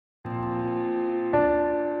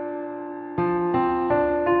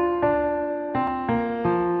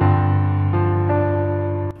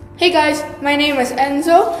Hey guys, my name is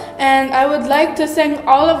Enzo and I would like to thank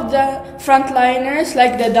all of the frontliners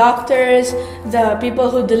like the doctors, the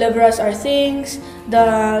people who deliver us our things,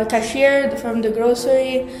 the cashier from the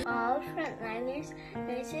grocery. All frontliners,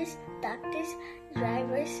 nurses, doctors,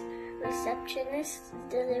 drivers, receptionists,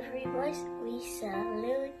 delivery boys, we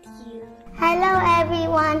salute you. Hello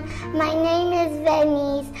everyone, my name is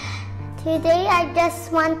Venice. Today I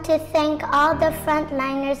just want to thank all the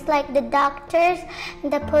frontliners like the doctors,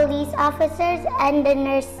 the police officers, and the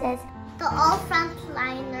nurses. To all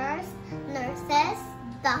frontliners, nurses,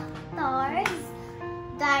 doctors,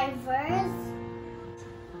 drivers,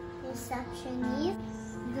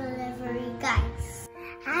 receptionists, delivery guys.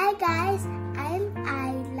 Hi guys, I'm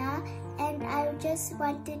Aila and I just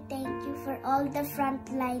want to thank you for all the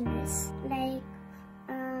frontliners like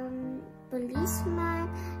policemen,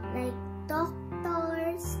 like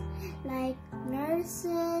doctors, like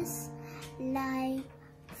nurses, like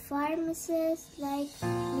pharmacists, like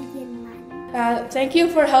middlemen. Thank you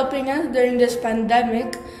for helping us during this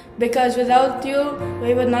pandemic, because without you,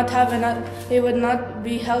 we would not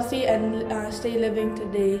be healthy and stay living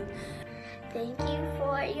today. Thank you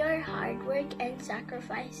for your hard work and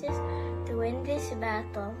sacrifices to win this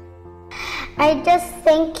battle. I just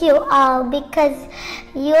thank you all because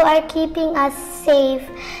you are keeping us safe.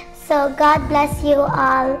 So God bless you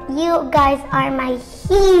all. You guys are my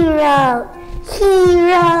heroes.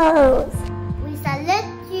 We salute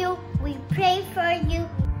you. We pray for you.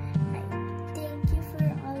 Thank you for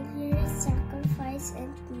all your sacrifice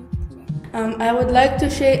and commitment. I would like to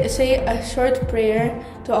say a short prayer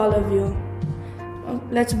to all of you.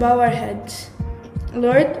 Let's bow our heads.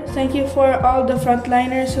 Lord, thank you for all the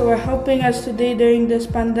frontliners who are helping us today during this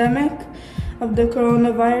pandemic of the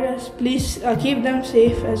coronavirus. Please keep them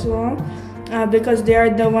safe as well, because they are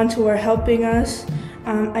the ones who are helping us.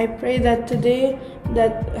 I pray that today,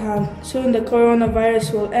 soon the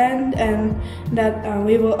coronavirus will end and that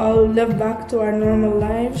we will all live back to our normal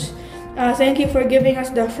lives. Thank you for giving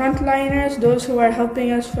us the frontliners, those who are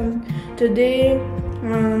helping us from today.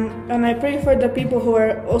 And I pray for the people who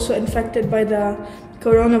are also infected by the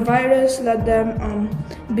coronavirus. Let them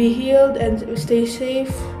be healed and stay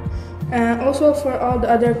safe. Also for all the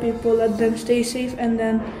other people, let them stay safe and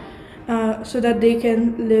then so that they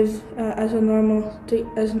can live as normal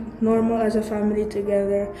as a family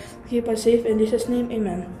together. Keep us safe in Jesus' name,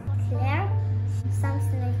 amen. Claire, Psalms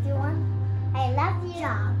 91, I love you.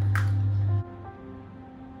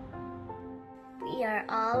 We are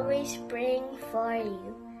always praying for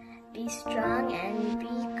you. Be strong and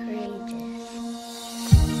be courageous.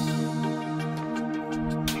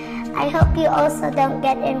 I hope you also don't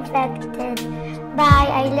get infected. Bye.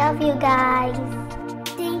 I love you guys.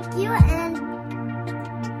 Thank you and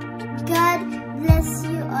God bless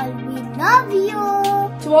you all. We love you.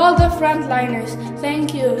 To all the frontliners,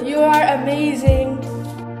 thank you. You are amazing.